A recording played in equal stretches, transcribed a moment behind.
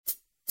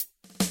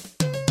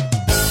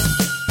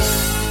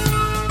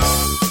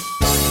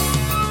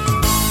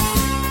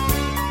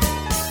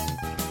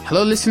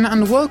Hello listener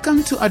and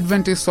welcome to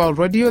Adventist World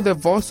Radio, the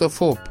voice of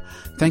hope.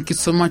 Thank you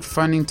so much for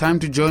finding time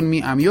to join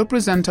me. I'm your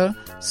presenter,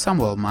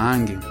 Samuel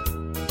Maangi.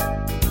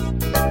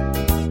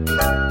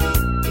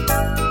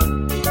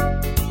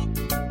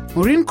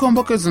 Maureen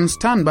Komboka is on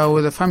standby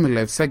with the Family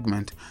Life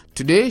segment.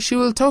 Today she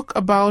will talk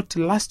about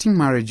lasting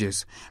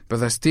marriages.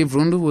 Brother Steve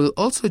Rundu will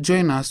also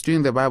join us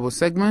during the Bible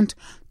segment.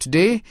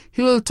 Today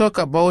he will talk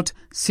about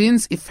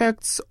sin's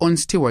effects on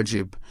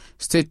stewardship.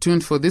 Stay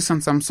tuned for this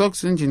and some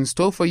songs in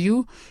store for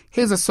you.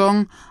 Here's a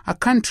song, A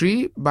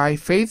Country by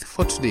Faith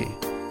for today.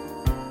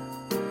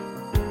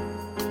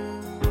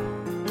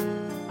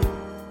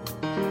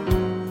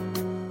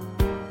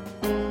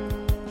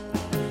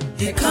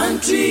 A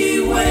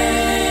country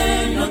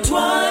where no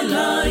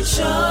twilight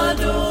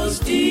shadows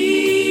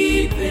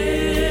deepen,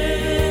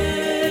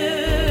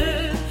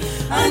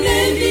 an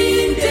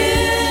ending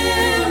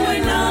day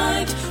where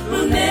night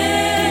will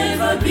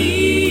never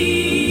be,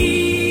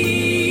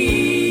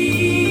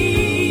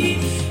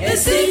 a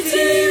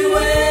city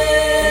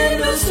where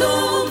no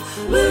storm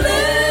will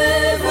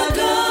ever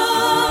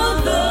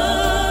gather.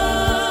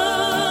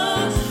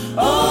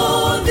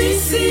 Oh,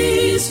 this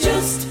is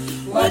just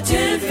what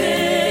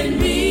heaven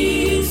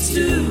means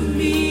to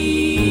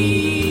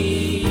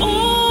me.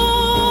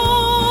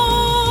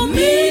 Oh,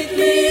 meet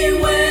me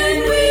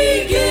when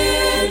we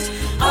get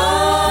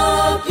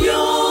up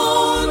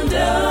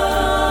yonder,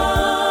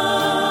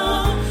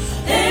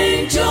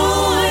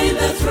 enjoy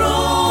the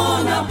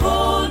throne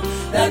upon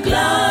the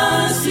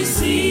glassy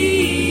sea.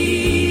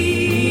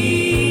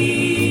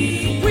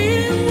 We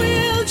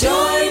will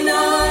join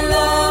our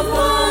loved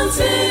ones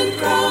and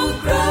crown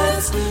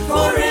Christ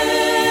forever.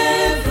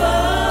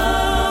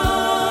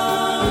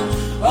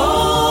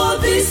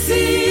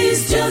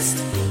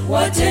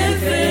 What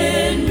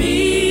heaven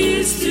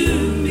means to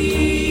me.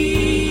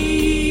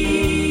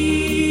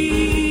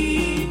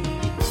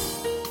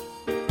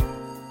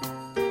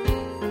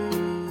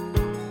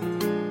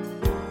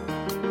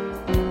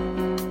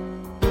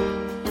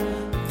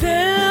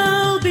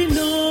 There'll be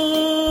no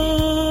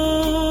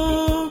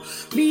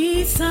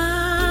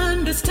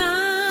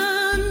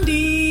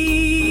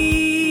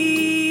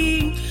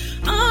misunderstanding.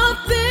 Up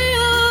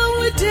there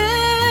where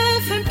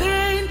death and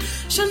pain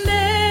shall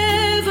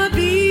never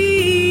be.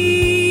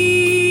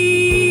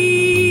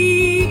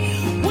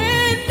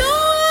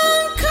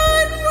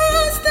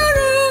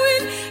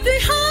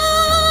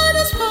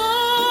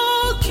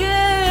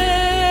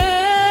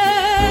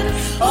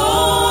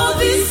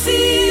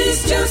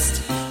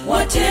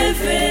 What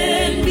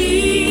heaven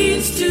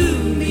means to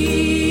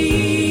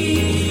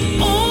me.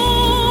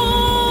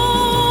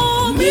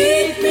 Oh,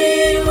 meet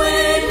me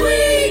when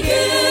we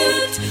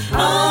get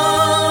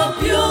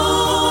up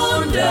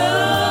yonder,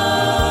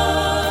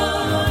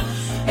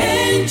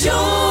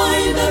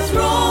 enjoy the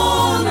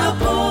throne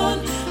upon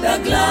the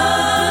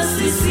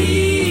glassy sea.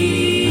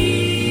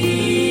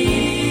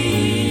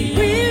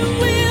 We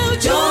will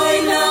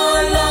join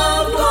our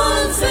loved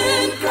ones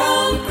and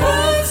crown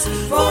Christ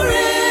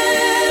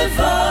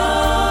forever.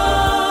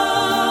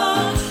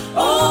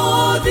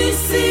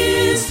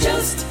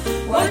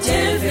 What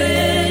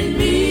heaven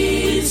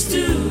means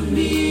to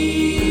me.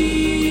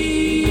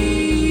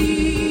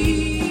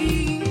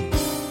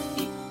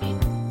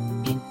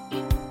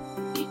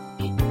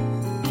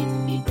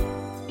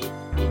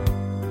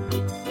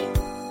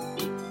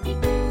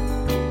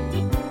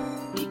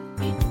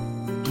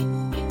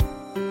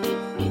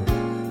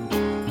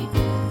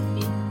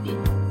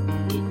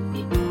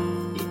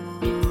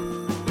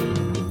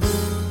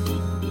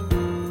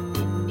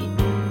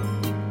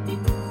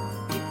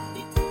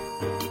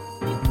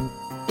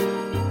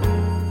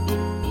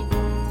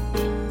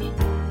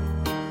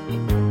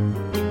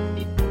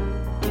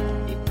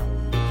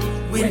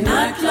 When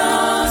at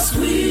last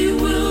we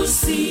will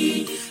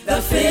see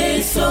the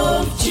face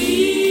of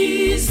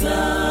Jesus,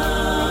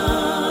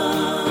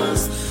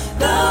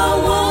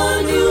 the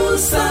one who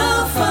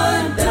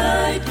suffered,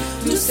 died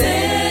to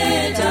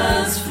set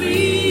us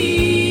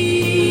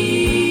free.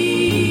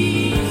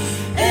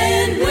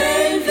 And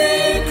when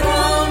they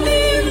crown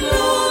him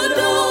Lord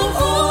of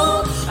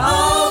all,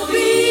 I'll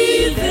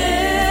be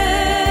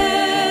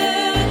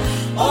there.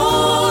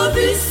 Oh,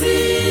 this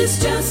is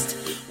just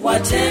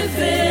what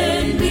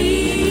heaven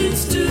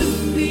means to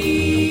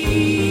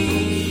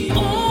me.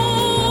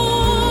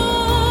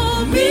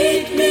 Oh,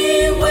 meet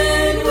me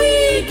when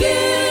we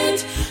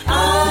get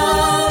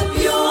up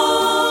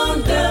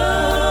yonder,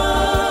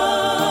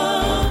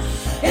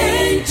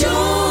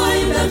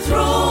 enjoy the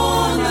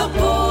throne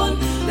upon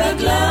the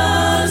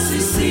glassy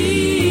sea.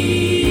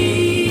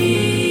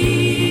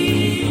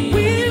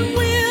 We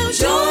will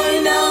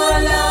join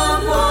our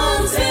loved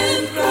ones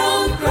and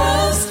crown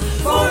Christ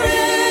forever.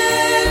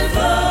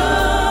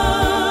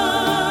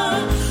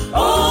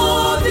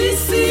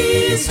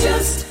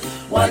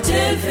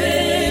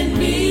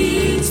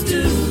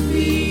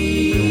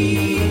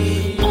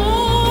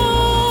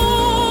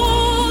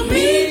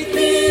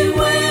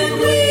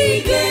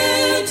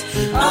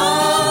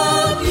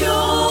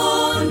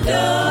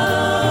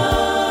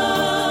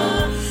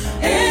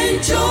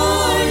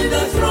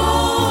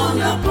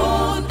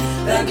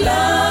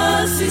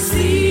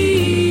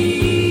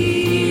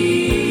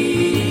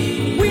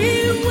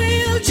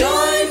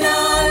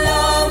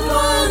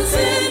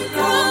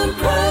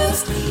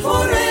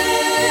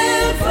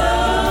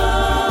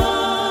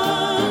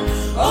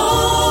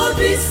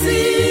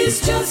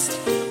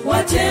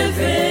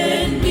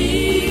 heaven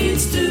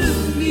means to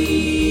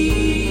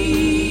me.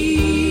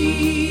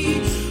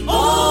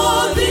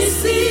 Oh,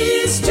 this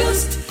is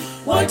just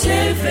what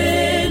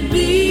heaven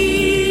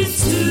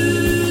means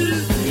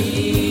to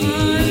me.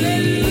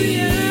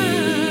 Hallelujah.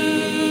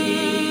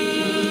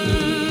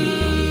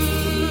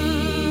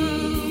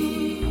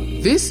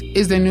 This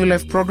is the New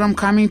Life program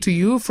coming to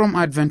you from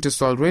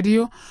Adventist World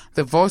Radio,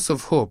 the voice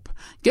of hope.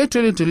 Get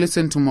ready to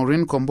listen to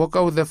Maureen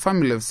Komboka with the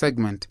Family Life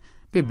segment.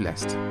 Be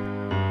blessed.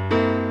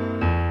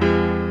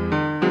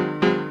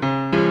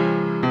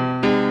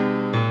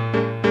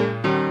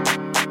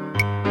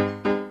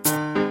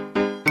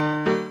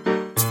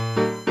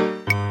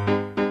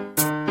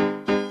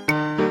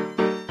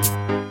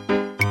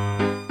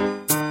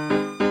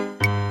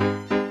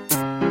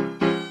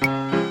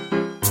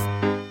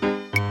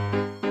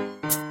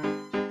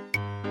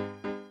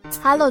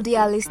 Hello,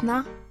 dear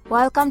listener.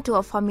 Welcome to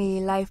our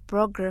Family Life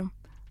program.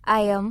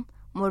 I am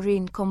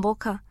Maureen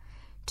Komboka.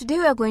 Today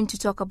we are going to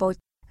talk about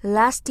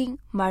lasting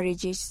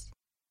marriages.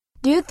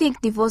 Do you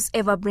think divorce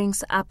ever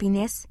brings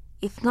happiness?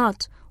 If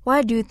not,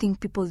 why do you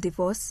think people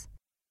divorce?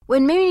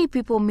 When many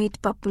people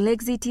meet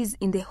perplexities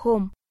in the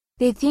home,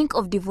 they think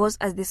of divorce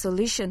as the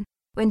solution,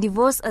 when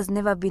divorce has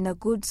never been a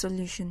good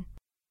solution.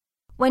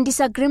 When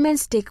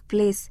disagreements take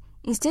place,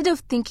 instead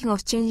of thinking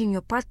of changing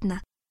your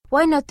partner,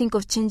 why not think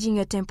of changing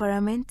your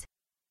temperament?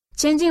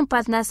 Changing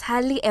partners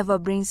hardly ever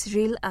brings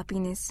real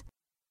happiness.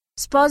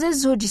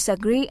 Spouses who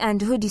disagree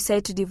and who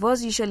decide to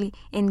divorce usually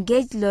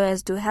engage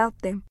lawyers to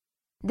help them.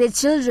 Their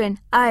children,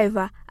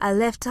 however, are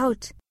left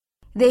out.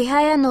 They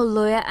hire no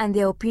lawyer and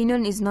their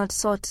opinion is not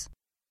sought.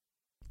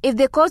 If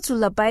the courts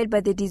will abide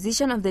by the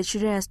decision of the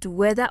children as to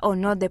whether or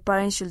not the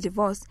parents should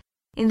divorce,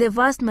 in the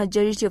vast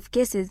majority of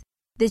cases,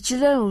 the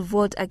children will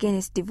vote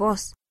against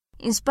divorce.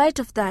 In spite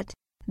of that,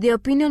 the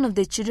opinion of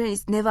the children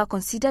is never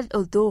considered,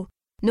 although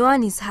no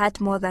one is hurt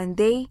more than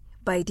they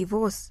by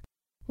divorce.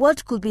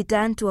 What could be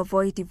done to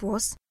avoid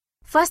divorce?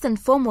 First and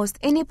foremost,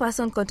 any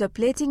person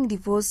contemplating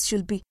divorce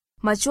should be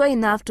mature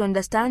enough to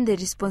understand the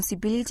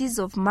responsibilities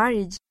of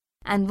marriage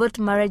and what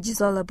marriage is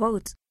all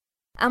about.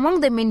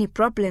 Among the many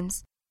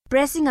problems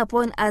pressing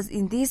upon us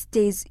in these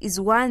days is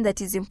one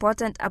that is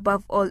important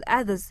above all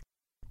others: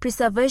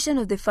 preservation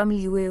of the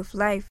family way of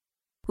life.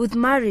 With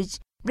marriage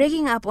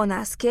breaking up on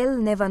a scale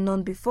never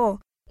known before,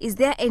 is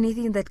there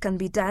anything that can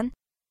be done,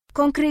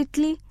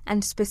 concretely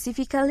and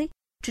specifically,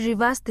 to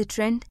reverse the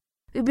trend?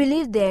 We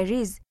believe there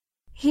is.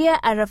 Here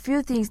are a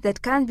few things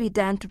that can be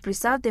done to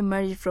preserve the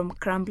marriage from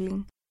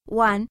crumbling.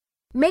 1.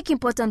 Make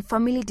important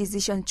family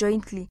decisions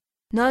jointly,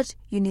 not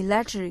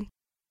unilaterally.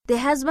 The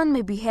husband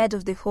may be head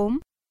of the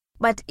home,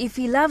 but if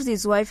he loves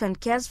his wife and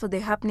cares for the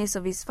happiness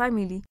of his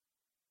family,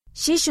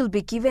 she should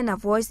be given a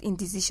voice in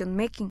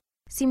decision-making.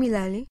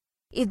 Similarly,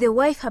 if the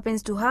wife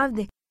happens to have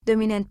the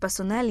dominant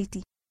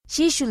personality,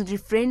 she should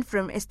refrain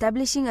from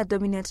establishing a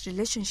dominant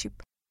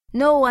relationship.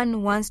 No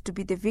one wants to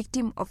be the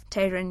victim of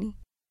tyranny.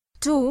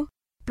 2.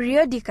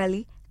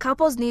 Periodically,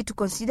 couples need to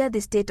consider the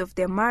state of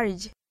their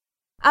marriage.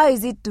 How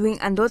is it doing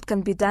and what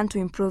can be done to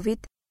improve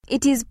it?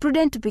 It is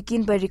prudent to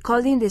begin by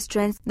recalling the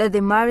strengths that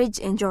the marriage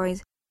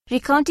enjoys.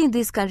 Recounting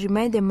this can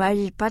remind the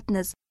married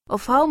partners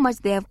of how much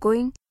they have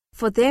going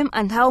for them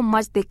and how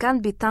much they can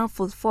be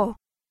thankful for.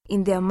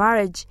 In their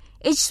marriage,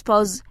 each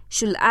spouse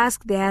should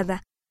ask the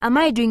other, "Am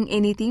I doing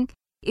anything,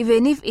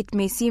 even if it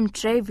may seem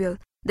trivial,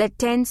 that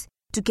tends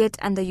to get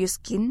under your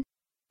skin?"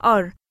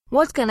 Or,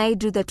 "What can I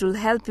do that will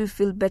help you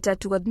feel better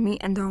toward me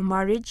and our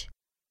marriage?"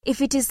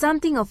 If it is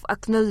something of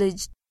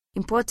acknowledged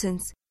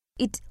importance,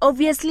 it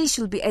obviously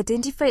should be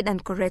identified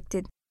and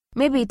corrected.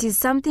 Maybe it is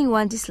something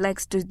one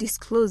dislikes to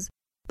disclose,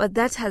 but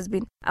that has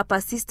been a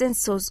persistent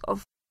source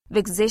of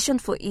vexation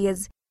for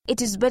years.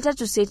 It is better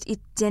to set it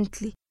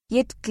gently,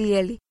 yet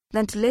clearly,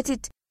 than to let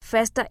it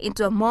fester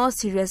into a more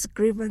serious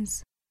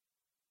grievance.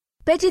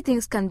 Petty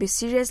things can be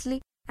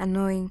seriously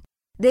annoying.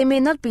 They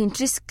may not be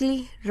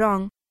intrinsically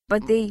wrong,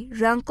 but they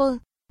rankle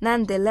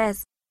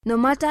nonetheless. No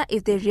matter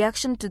if the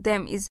reaction to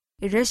them is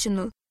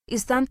irrational,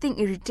 if something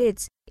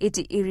irritates, it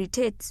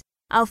irritates.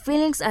 Our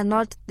feelings are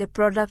not the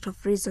product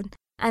of reason,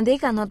 and they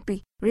cannot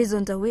be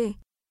reasoned away.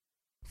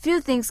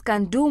 Few things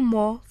can do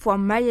more for a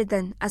marriage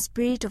than a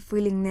spirit of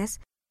willingness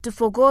to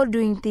forego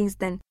doing things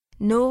than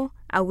gnaw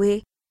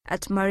away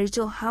at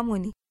marital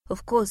harmony.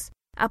 Of course,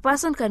 a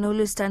person can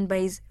always stand by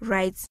his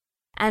rights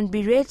and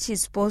berate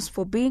his spouse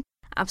for being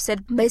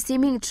upset by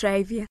seeming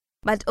trivia,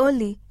 but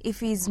only if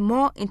he is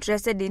more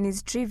interested in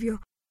his trivial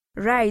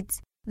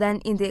rights than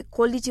in the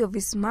quality of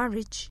his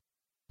marriage.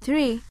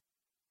 3.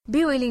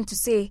 Be willing to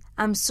say,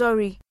 "I'm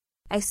sorry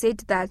I said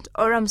that,"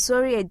 or "I'm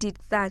sorry I did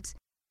that."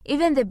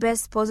 Even the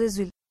best spouses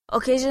will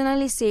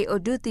occasionally say or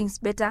do things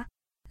better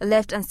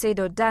left unsaid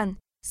or done.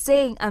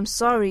 Saying "I'm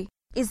sorry"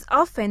 is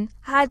often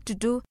hard to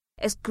do,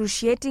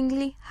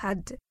 excruciatingly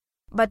hard.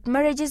 But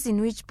marriages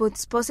in which both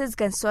spouses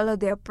can swallow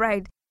their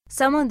pride,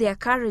 summon their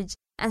courage,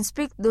 and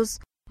speak those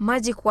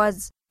magic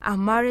words are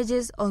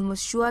marriages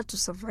almost sure to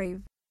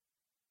survive.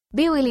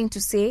 Be willing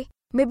to say,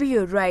 "Maybe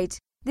you're right.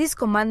 This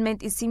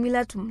commandment is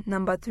similar to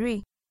number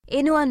 3.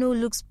 Anyone who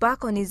looks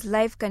back on his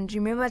life can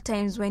remember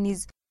times when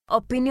his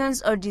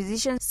opinions or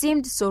decisions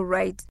seemed so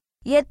right,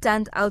 yet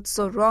turned out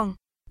so wrong.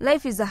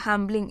 Life is a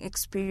humbling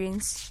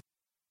experience.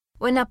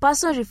 When a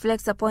person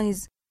reflects upon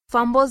his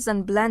fumbles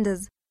and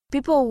blunders,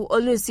 people who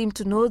always seem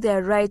to know they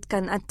are right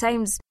can at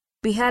times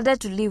be harder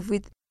to live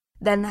with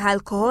than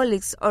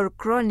alcoholics or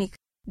chronic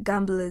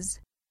gamblers.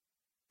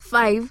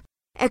 5.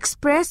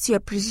 Express your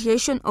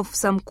appreciation of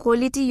some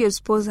quality your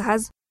spouse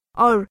has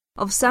or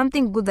of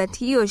something good that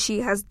he or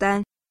she has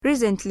done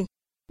recently.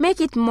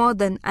 Make it more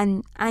than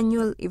an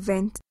annual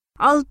event.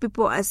 All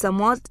people are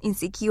somewhat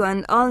insecure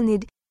and all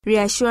need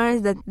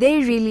reassurance that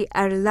they really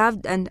are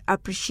loved and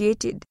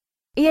appreciated.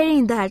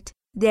 Hearing that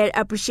they are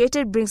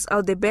appreciated brings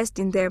out the best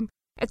in them.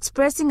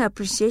 Expressing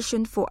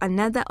appreciation for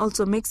another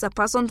also makes a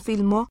person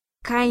feel more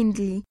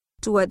kindly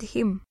toward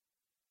him.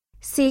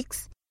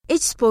 6.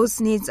 Each spouse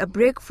needs a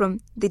break from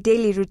the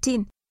daily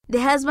routine.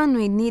 The husband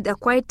may need a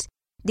quiet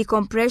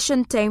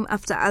decompression time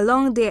after a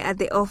long day at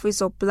the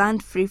office or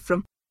plant free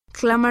from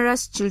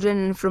clamorous children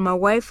and from a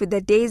wife with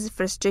a day's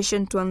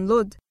frustration to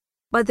unload.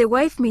 But the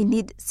wife may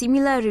need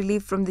similar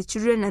relief from the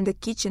children and the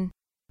kitchen,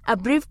 a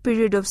brief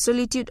period of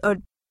solitude or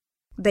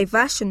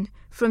diversion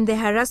from the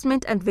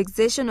harassment and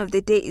vexation of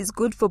the day is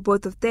good for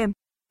both of them.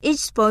 Each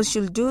spouse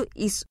should do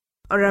his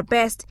or her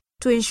best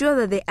to ensure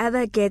that the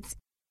other gets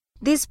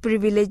this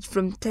privilege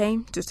from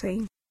time to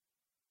time.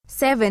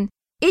 7.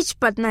 Each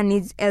partner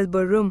needs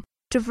elbow room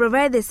to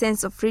provide the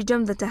sense of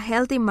freedom that a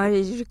healthy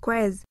marriage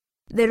requires.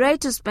 The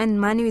right to spend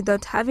money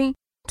without having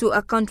to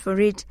account for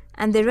it,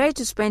 and the right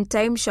to spend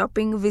time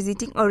shopping,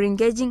 visiting, or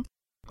engaging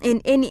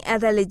in any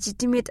other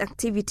legitimate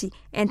activity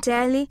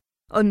entirely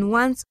on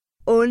one's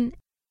own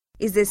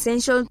is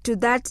essential to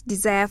that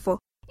desire for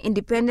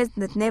independence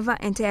that never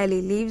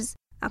entirely leaves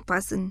a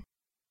person.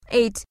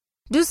 8.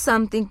 Do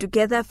something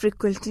together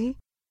frequently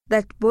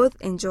that both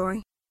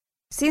enjoy.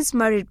 Since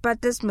married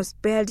partners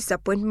must bear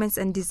disappointments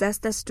and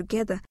disasters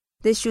together,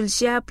 they should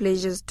share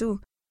pleasures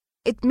too.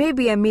 It may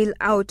be a meal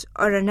out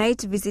or a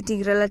night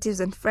visiting relatives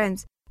and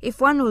friends.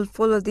 If one will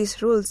follow these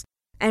rules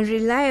and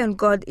rely on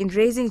God in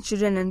raising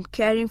children and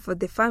caring for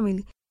the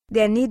family,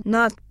 there need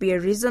not be a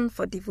reason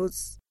for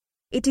divorce.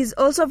 It is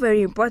also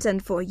very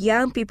important for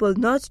young people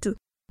not to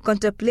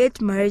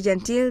contemplate marriage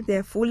until they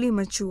are fully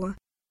mature.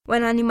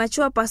 When an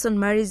immature person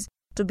marries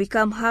to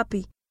become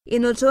happy, he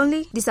not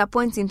only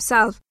disappoints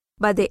himself,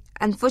 but the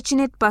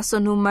unfortunate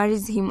person who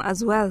marries him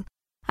as well.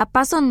 A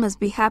person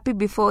must be happy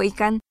before he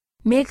can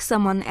make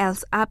someone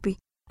else happy.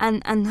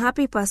 An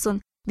unhappy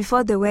person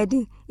before the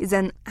wedding is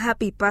an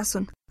happy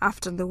person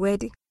after the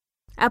wedding.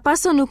 A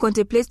person who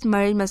contemplates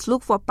marriage must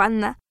look for a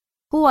partner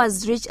who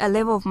has reached a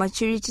level of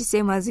maturity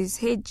same as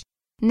his age.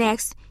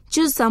 Next,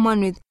 choose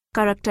someone with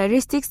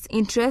characteristics,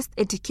 interests,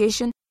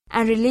 education,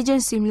 and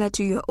religion similar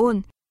to your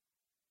own.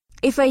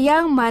 If a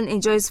young man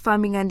enjoys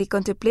farming and he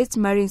contemplates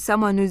marrying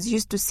someone who is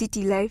used to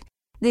city life,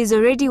 there is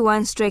already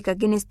one strike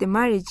against the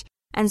marriage,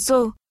 and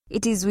so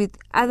it is with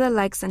other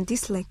likes and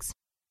dislikes.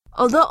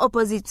 Although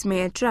opposites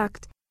may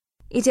attract,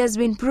 it has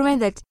been proven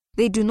that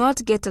they do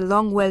not get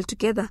along well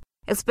together,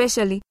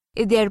 especially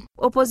if they are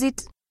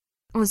opposite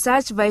on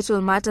such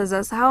vital matters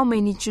as how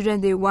many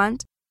children they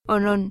want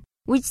or on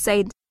which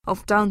side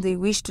of town they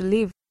wish to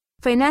live.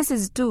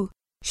 Finances, too,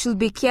 should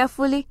be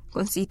carefully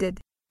considered.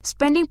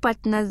 Spending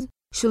partners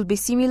should be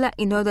similar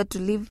in order to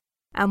live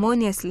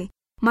harmoniously.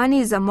 Money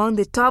is among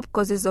the top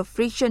causes of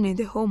friction in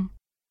the home.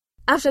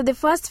 After the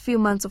first few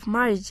months of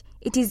marriage,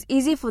 it is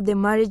easy for the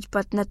marriage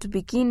partner to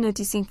begin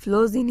noticing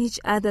flaws in each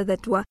other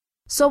that were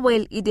so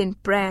well hidden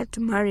prior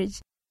to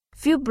marriage.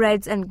 Few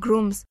brides and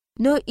grooms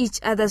know each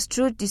other's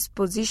true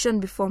disposition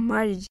before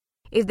marriage.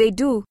 If they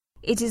do,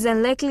 it is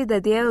unlikely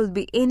that there will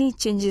be any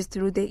changes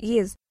through the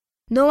years.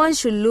 No one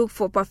should look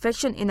for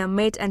perfection in a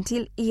mate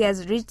until he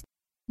has reached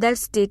that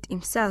state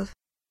himself.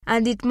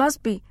 And it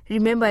must be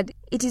remembered,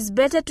 it is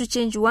better to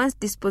change one's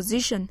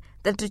disposition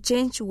than to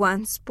change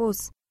one's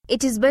spouse.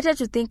 It is better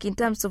to think in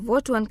terms of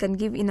what one can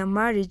give in a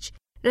marriage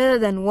rather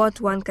than what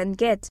one can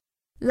get.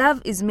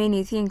 Love is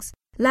many things.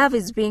 Love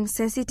is being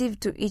sensitive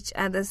to each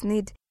other's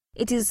need.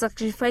 It is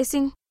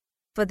sacrificing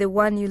for the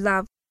one you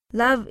love.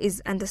 Love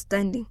is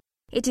understanding.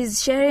 It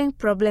is sharing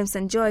problems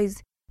and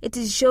joys. It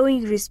is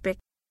showing respect.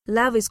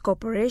 Love is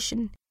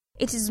cooperation.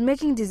 It is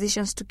making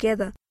decisions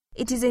together.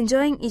 It is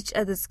enjoying each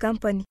other's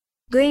company,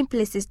 going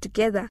places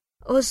together.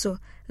 Also,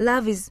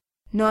 love is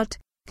not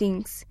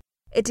things.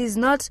 It is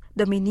not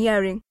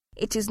domineering.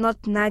 It is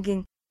not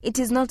nagging. It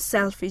is not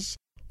selfish.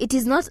 It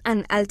is not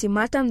an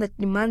ultimatum that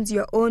demands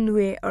your own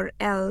way or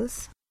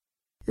else.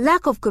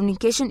 Lack of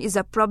communication is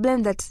a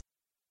problem that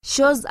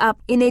shows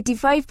up in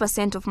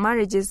 85% of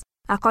marriages,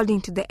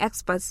 according to the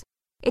experts.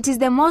 It is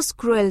the most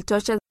cruel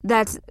torture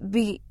that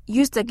be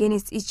used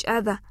against each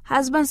other.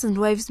 Husbands and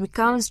wives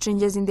become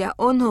strangers in their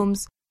own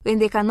homes when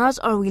they cannot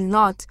or will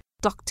not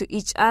talk to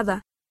each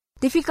other.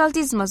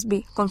 Difficulties must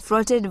be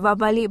confronted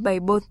verbally by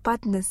both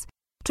partners.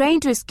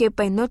 Trying to escape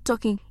by not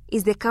talking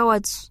is the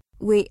coward's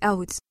way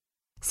out.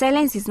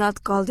 Silence is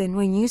not golden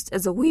when used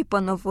as a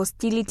weapon of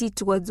hostility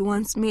towards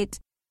one's mate.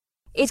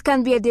 It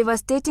can be a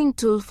devastating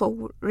tool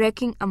for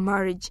wrecking a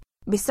marriage.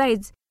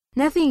 Besides,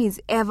 nothing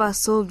is ever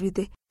solved with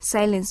the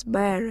silence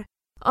barrier.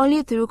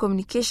 Only through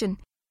communication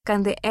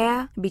can the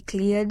air be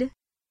cleared.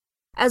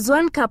 As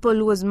one couple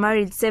who was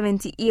married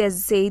 70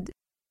 years said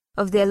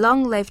of their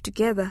long life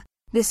together,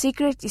 the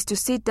secret is to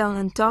sit down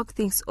and talk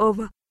things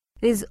over.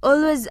 There is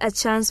always a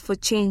chance for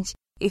change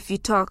if you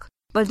talk,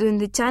 but when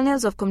the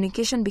channels of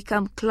communication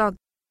become clogged,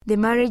 the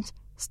marriage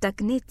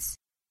stagnates.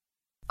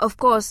 Of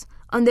course,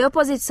 on the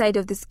opposite side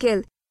of the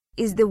scale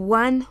is the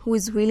one who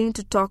is willing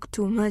to talk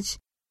too much.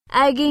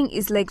 Arguing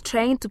is like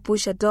trying to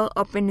push a door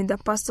open with a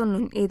person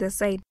on either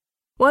side.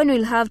 One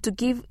will have to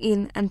give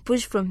in and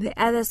push from the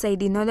other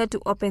side in order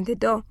to open the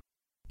door.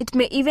 It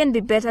may even be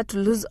better to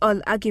lose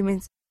all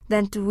arguments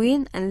than to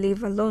win and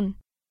live alone.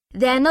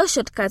 There are no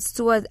shortcuts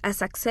toward a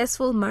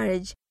successful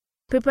marriage.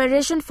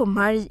 Preparation for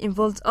marriage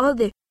involves all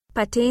that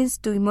pertains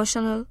to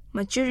emotional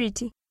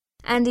maturity,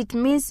 and it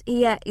means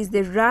here is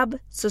the rub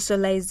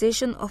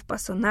socialization of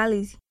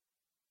personality.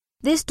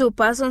 These two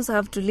persons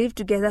have to live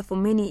together for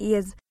many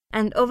years,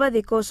 and over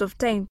the course of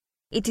time,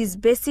 it is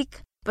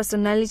basic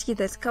personality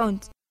that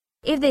counts.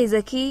 If there is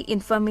a key in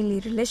family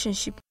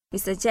relationship, we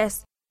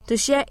suggest to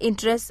share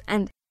interests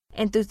and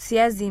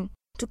enthusiasm,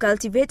 to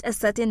cultivate a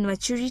certain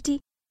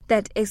maturity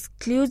that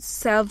excludes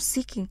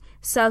self-seeking,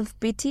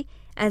 self-pity,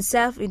 and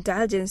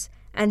self-indulgence,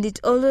 and it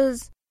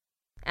always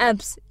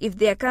helps if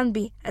there can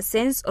be a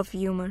sense of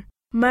humor.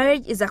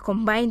 Marriage is a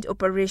combined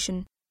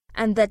operation,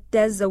 and that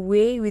does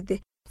away with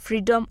the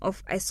freedom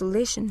of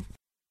isolation.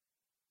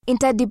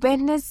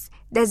 Interdependence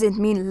doesn't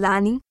mean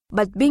learning,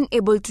 but being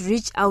able to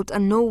reach out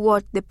and know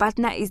what the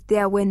partner is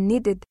there when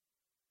needed,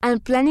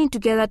 and planning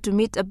together to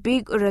meet a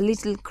big or a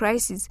little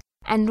crisis,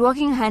 and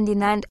working hand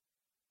in hand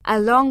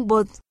along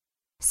both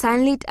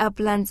sunlit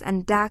uplands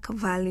and dark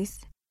valleys.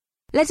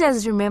 Let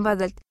us remember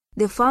that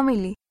the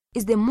family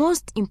is the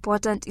most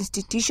important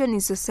institution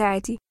in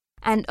society,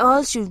 and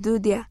all should do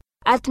their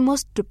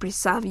utmost to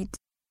preserve it.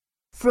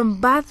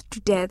 From birth to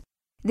death,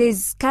 there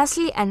is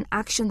scarcely an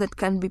action that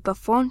can be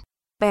performed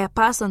by a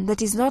person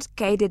that is not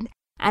guided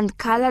and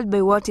colored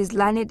by what is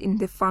learned in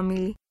the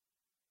family.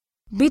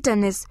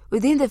 Bitterness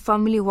within the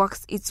family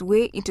works its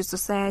way into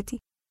society.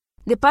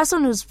 The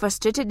person who is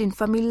frustrated in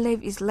family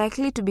life is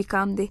likely to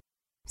become the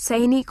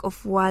cynic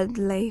of world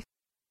life.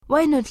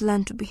 Why not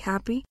learn to be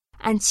happy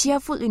and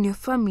cheerful in your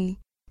family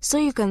so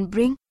you can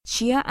bring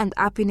cheer and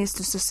happiness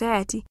to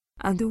society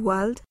and the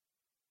world?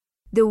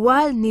 The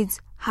world needs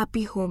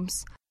happy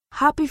homes,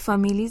 happy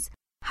families,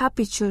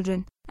 happy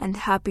children, and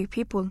happy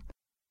people.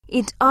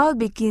 It all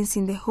begins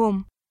in the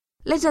home.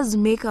 Let us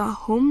make our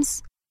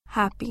homes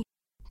happy.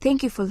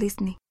 Thank you for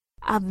listening.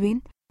 I've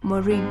been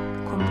Maureen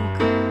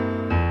Komboka.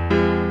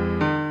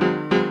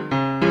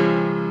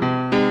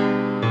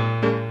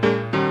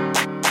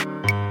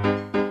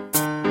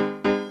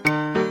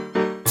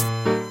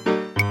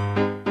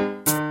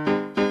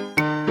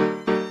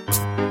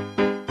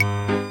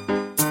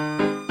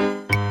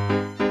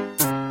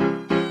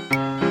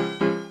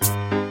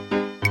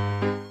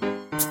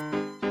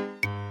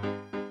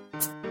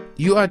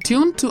 You are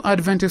tuned to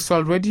Adventist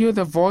World Radio,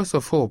 the voice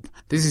of hope.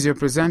 This is your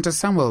presenter,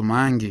 Samuel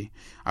Mangi.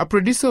 Our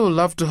producer would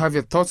love to have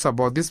your thoughts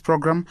about this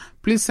program.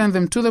 Please send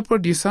them to the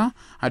producer,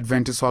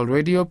 Adventist World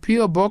Radio,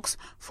 P.O. Box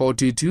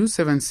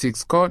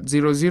 42276, code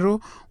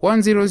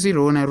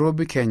 00100,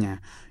 Nairobi,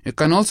 Kenya. You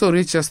can also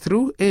reach us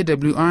through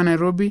AWR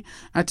Nairobi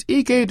at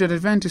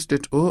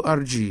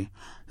ek.adventist.org.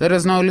 Let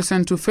us now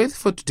listen to Faith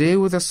for Today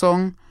with the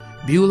song,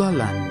 Beulah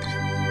Land.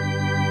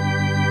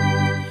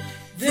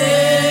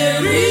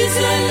 There is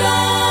a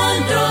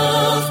land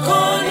of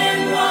corn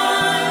and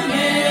wine,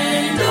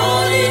 and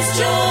all its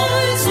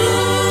joys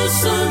will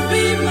soon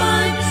be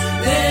mine.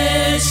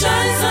 There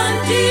shines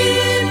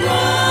undim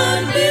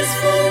one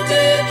blissful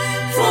day,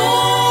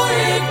 for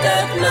it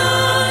that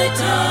night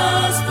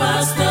has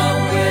passed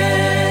away.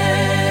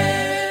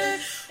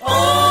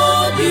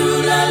 Oh,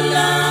 Beulah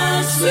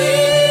land,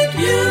 sweet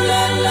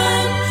Beulah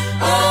land,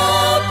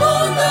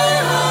 upon thy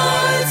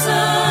heights I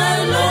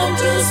long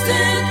to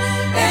stand,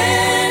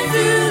 and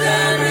view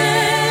the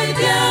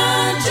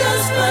radiant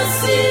Jasper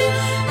sea,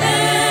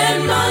 and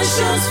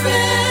mansions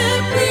fair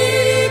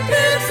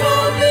prepared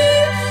for me,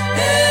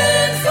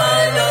 and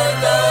find on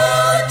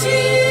that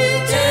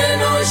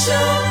eternal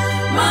shore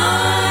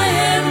my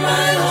and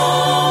my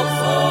home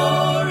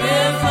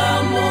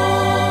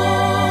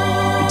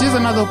forevermore. It is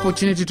another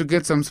opportunity to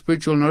get some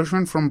spiritual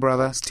nourishment from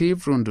Brother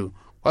Steve Rundu.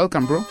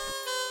 Welcome, bro.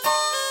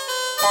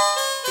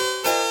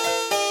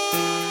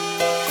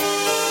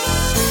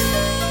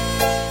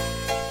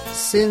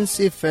 Sin's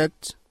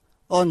effect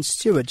on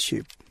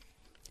stewardship.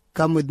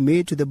 Come with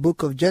me to the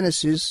book of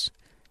Genesis,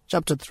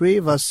 chapter 3,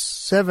 verse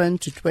 7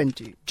 to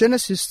 20.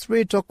 Genesis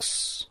 3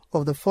 talks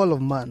of the fall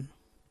of man.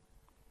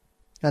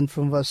 And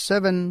from verse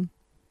 7,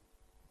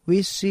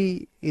 we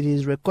see it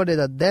is recorded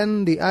that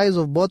then the eyes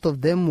of both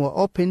of them were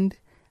opened,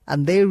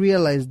 and they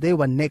realized they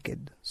were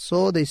naked.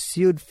 So they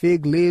sewed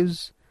fig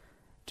leaves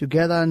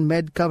together and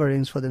made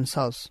coverings for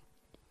themselves.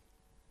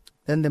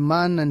 Then the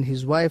man and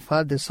his wife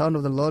heard the sound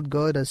of the Lord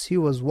God as he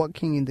was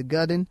walking in the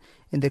garden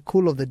in the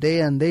cool of the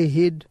day, and they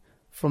hid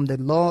from the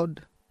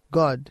Lord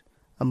God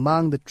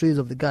among the trees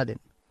of the garden.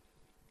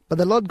 But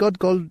the Lord God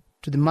called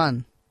to the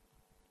man,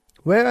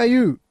 "Where are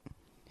you?"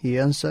 He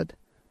answered,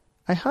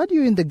 "I heard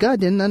you in the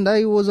garden, and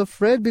I was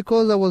afraid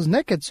because I was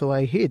naked, so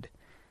I hid."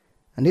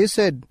 And he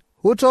said,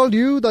 "Who told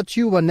you that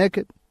you were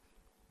naked?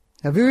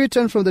 Have you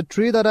eaten from the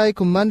tree that I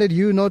commanded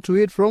you not to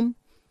eat from?"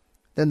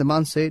 Then the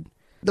man said,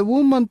 "The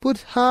woman put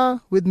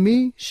her with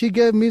me. She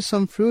gave me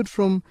some fruit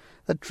from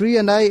the tree,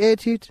 and I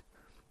ate it."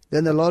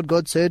 Then the Lord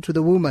God said to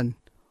the woman,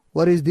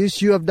 "What is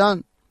this you have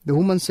done?" The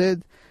woman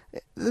said,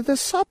 "The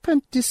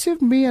serpent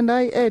deceived me, and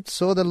I ate."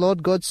 So the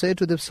Lord God said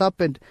to the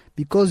serpent,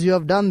 "Because you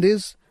have done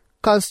this,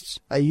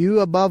 cursed are you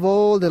above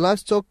all the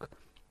livestock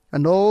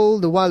and all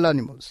the wild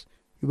animals.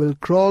 You will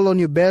crawl on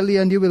your belly,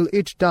 and you will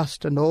eat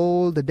dust and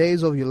all the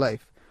days of your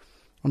life.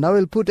 And I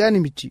will put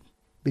enmity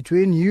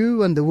between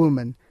you and the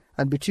woman,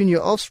 and between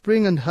your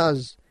offspring and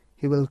hers.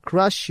 He will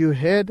crush your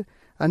head,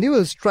 and you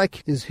will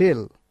strike his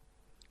heel."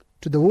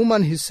 To the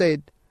woman he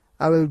said,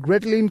 "I will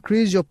greatly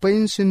increase your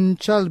pains in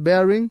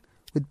childbearing.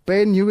 With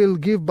pain you will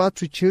give birth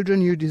to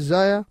children. Your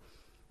desire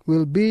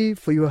will be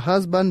for your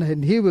husband,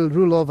 and he will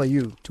rule over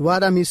you." To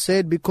Adam he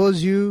said,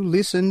 "Because you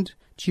listened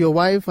to your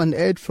wife and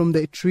ate from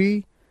the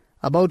tree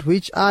about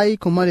which I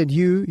commanded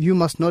you, you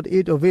must not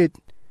eat of it.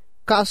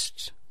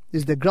 Cursed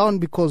is the ground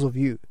because of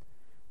you.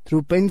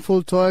 Through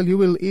painful toil you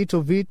will eat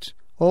of it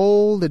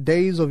all the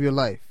days of your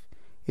life.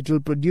 It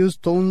will produce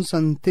thorns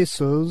and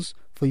thistles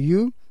for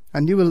you,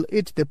 and you will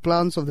eat the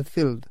plants of the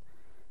field.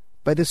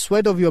 By the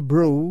sweat of your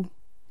brow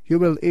you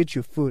will eat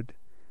your food,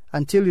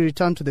 until you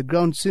return to the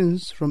ground,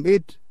 since from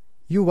it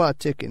you were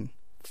taken.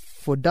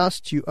 For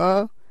dust you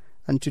are,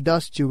 and to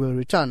dust you will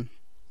return."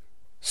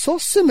 So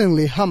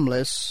seemingly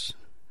harmless,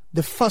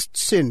 the first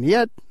sin,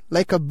 yet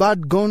like a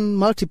bad gone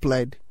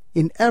multiplied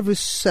in every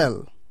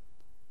cell,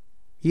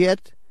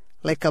 yet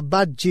like a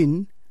bad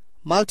gene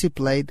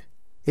multiplied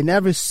in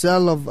every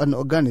cell of an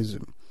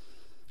organism.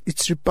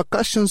 Its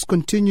repercussions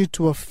continue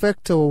to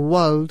affect our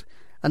world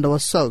and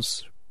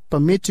ourselves,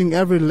 permeating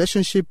every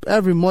relationship,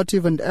 every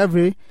motive, and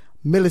every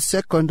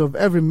millisecond of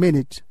every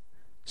minute.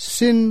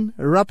 Sin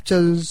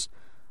ruptures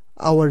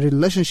our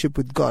relationship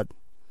with God,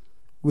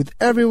 with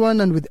everyone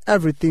and with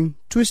everything,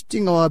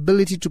 twisting our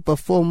ability to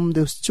perform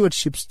the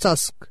stewardship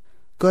task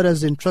God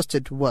has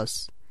entrusted to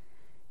us.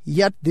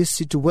 Yet this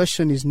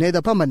situation is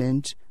neither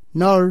permanent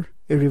nor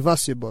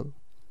irreversible.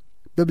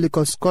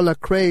 Biblical scholar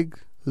Craig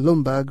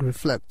Lumberg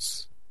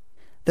reflects,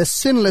 "The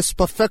sinless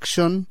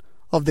perfection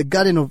of the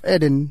Garden of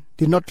Eden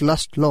did not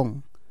last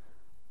long.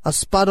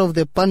 As part of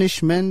the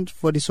punishment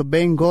for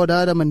disobeying God,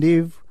 Adam and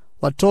Eve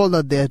were told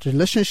that their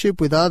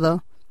relationship with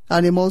other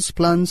animals,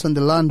 plants, and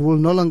the land will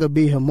no longer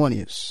be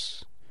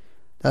harmonious."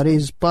 That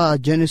is per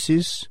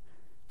Genesis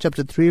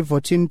chapter 3,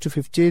 14 to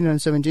 15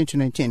 and 17 to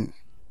 19.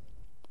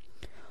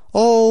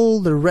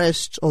 All the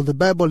rest of the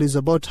Bible is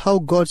about how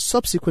God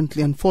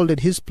subsequently unfolded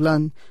his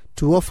plan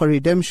to offer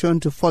redemption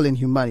to fallen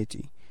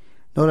humanity.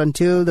 Not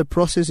until the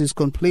process is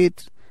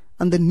complete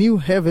and the new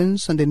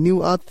heavens and the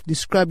new earth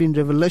described in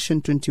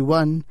Revelation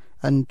 21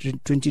 and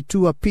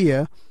 22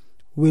 appear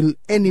will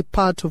any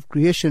part of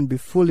creation be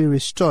fully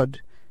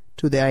restored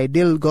to the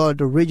ideal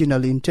God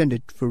originally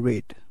intended for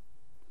it.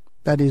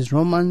 That is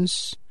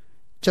Romans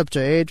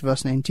chapter 8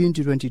 verse 19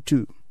 to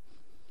 22.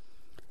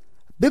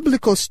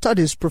 Biblical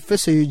Studies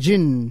Professor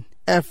Eugene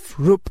F.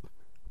 Rupp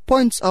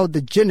points out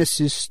that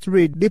Genesis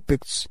 3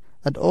 depicts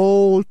an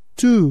all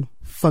too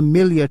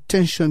familiar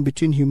tension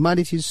between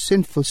humanity's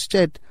sinful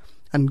state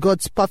and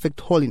God's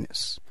perfect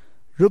holiness.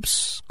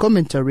 Rupp's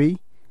commentary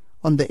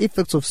on the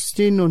effects of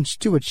sin on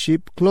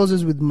stewardship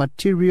closes with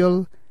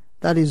material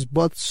that is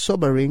both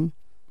sobering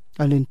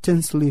and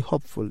intensely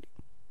hopeful.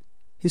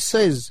 He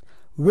says,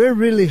 "We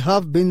really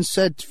have been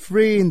set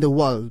free in the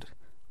world,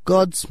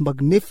 God's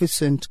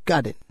magnificent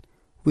garden.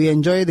 We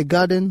enjoy the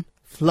garden,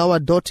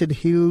 flower-dotted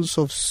hills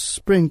of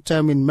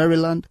springtime in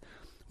Maryland.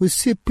 We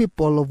see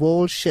people of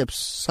all shapes,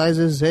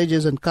 sizes,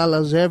 ages, and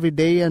colors every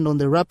day and on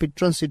the rapid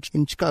transit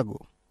in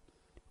Chicago.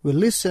 We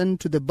listen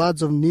to the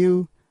birds of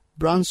New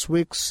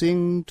Brunswick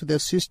sing to their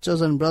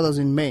sisters and brothers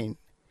in Maine.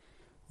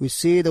 We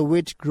see the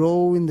wheat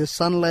grow in the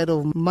sunlight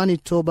of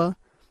Manitoba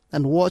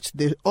and watch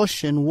the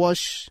ocean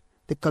wash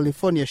the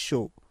California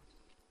shore.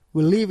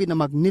 We live in a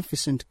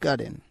magnificent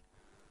garden.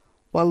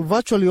 While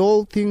virtually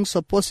all things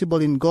are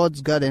possible in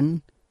God's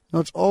garden,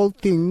 not all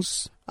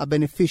things are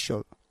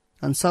beneficial,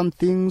 and some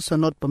things are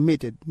not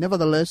permitted.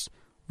 Nevertheless,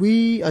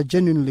 we are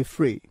genuinely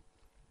free.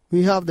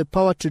 We have the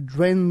power to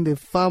drain the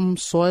farm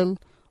soil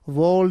of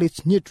all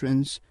its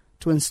nutrients,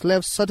 to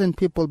enslave certain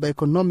people by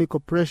economic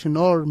oppression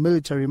or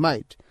military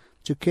might,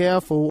 to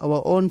care for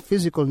our own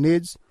physical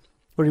needs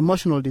or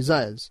emotional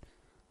desires.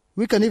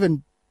 We can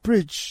even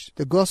preach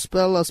the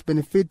gospel as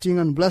benefiting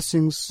and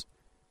blessing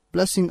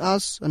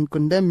us and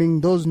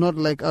condemning those not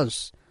like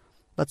us.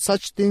 But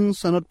such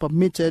things are not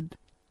permitted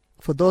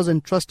for those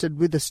entrusted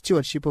with the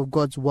stewardship of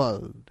God's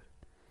world.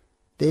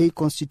 They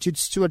constitute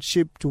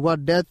stewardship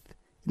toward death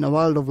in a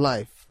world of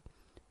life.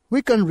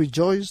 We can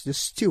rejoice the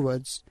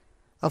stewards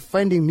are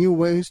finding new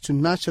ways to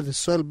nurture the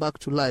soil back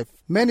to life.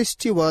 Many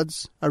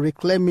stewards are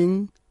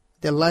reclaiming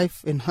their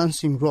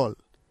life-enhancing role.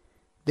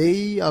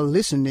 They are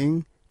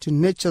listening to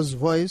nature's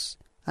voice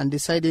and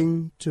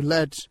deciding to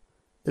let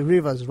the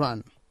rivers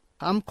run.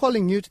 I'm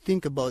calling you to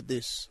think about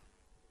this.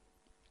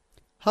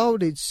 How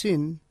did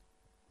sin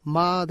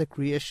mar the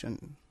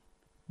creation,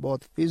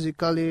 both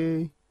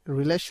physically,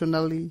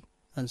 relationally,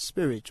 and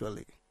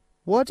spiritually?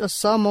 What are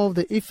some of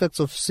the effects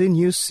of sin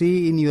you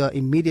see in your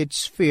immediate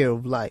sphere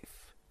of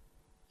life?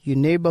 Your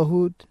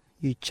neighborhood,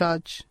 your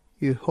church,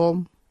 your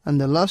home? And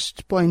the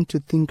last point to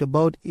think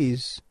about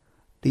is,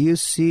 do you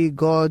see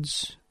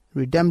God's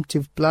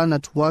redemptive plan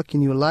at work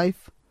in your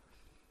life?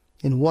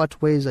 In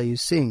what ways are you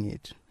seeing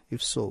it,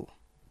 if so?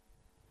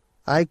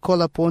 I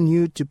call upon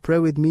you to pray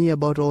with me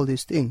about all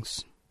these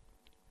things.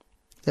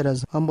 Let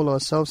us humble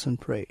ourselves and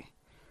pray.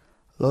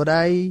 Lord,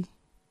 I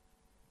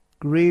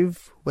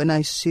grieve when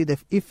I see the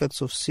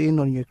effects of sin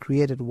on your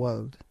created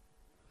world.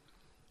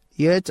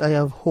 Yet I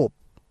have hope.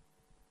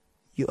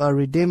 You are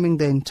redeeming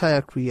the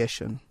entire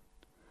creation.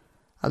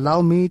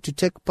 Allow me to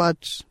take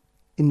part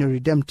in your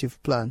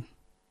redemptive plan.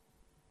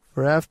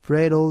 For I have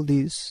prayed all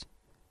this,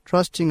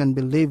 trusting and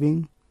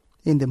believing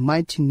in the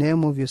mighty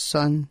name of your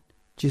Son,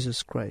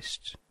 Jesus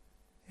Christ.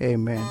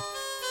 Amen.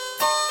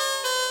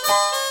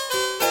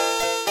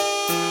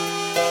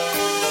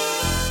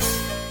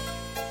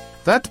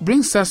 That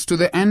brings us to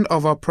the end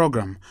of our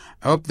program.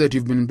 I hope that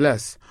you've been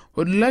blessed.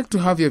 Would you like to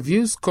have your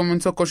views,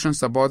 comments, or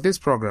questions about this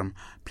program?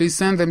 Please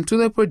send them to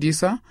the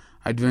producer,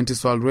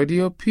 Adventist World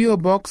Radio, P.O.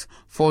 Box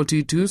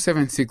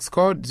 4276,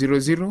 code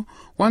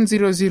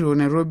 00100,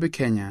 Nairobi,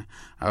 Kenya.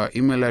 Our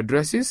email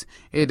address is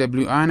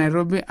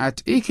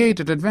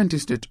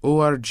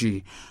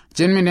awrnairobi@ek.adventist.org.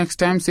 Join me next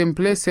time, same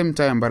place, same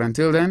time. But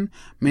until then,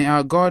 may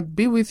our God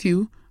be with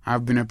you.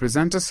 I've been a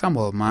presenter,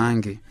 Samuel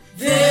Maangi.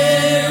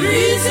 There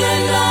is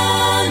a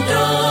land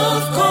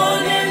of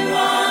corn and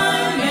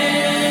wine,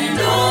 and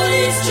all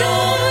its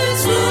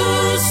joys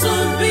will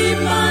soon be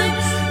mine.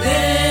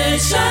 There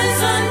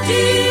shines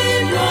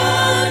until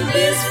one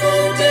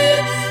blissful day,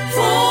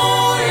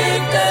 for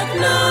it that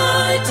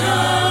night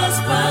has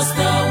passed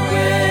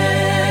away.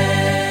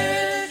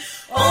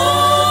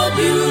 Oh,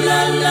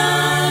 Beulah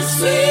land,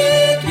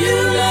 sweet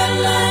Beulah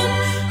land,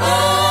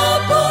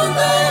 upon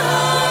thy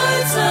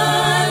heights I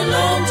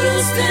long to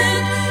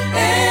stand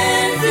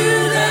and view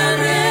the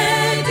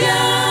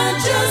radiant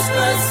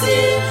Jasper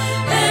sea,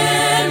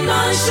 and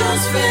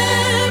mansions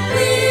fair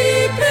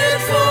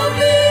prepared for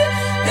me,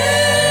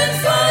 and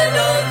find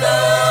on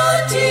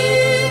that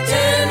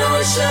eternal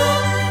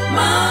shore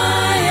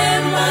my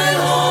and my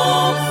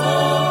hope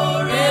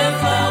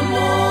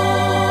forevermore.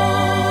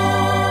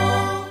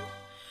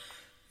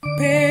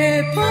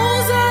 Pepo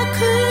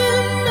zake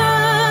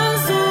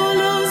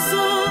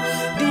nazolozo,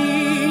 di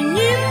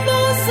nyimbo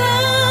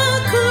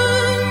zake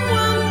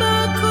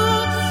mwambako,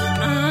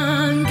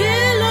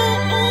 angelo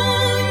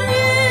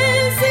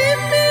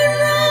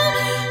onyezimira,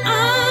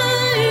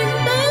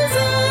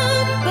 aimbaza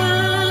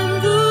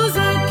bandu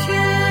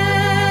zake.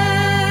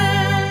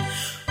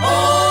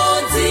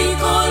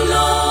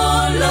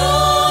 Odzikololo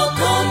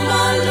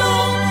komalo,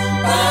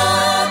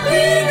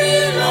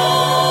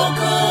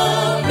 papiriloko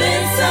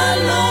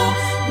mesalo,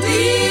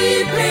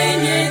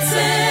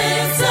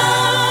 ndipenyetsetsa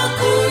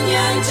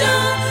kunyanja,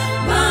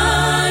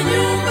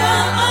 manyumba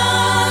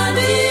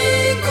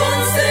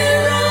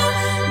andikonsera,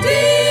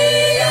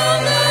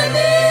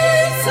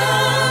 ndiyanganitsa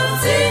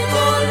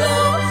dzikolo,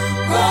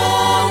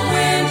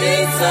 komwe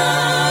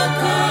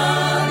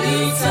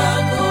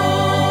nditsakalitako.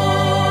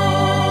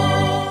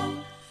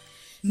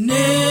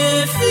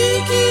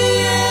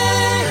 Nefikie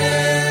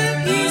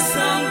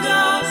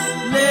isanga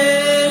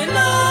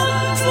lela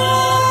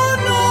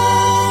mfono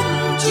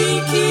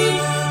mjiki,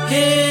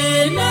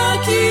 hena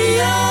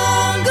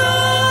kianga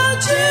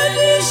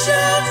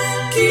chelisha,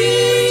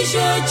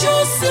 kisha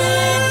chose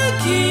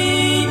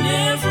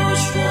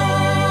kinevoshwa.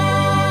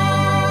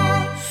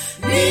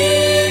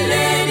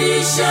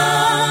 Niledisha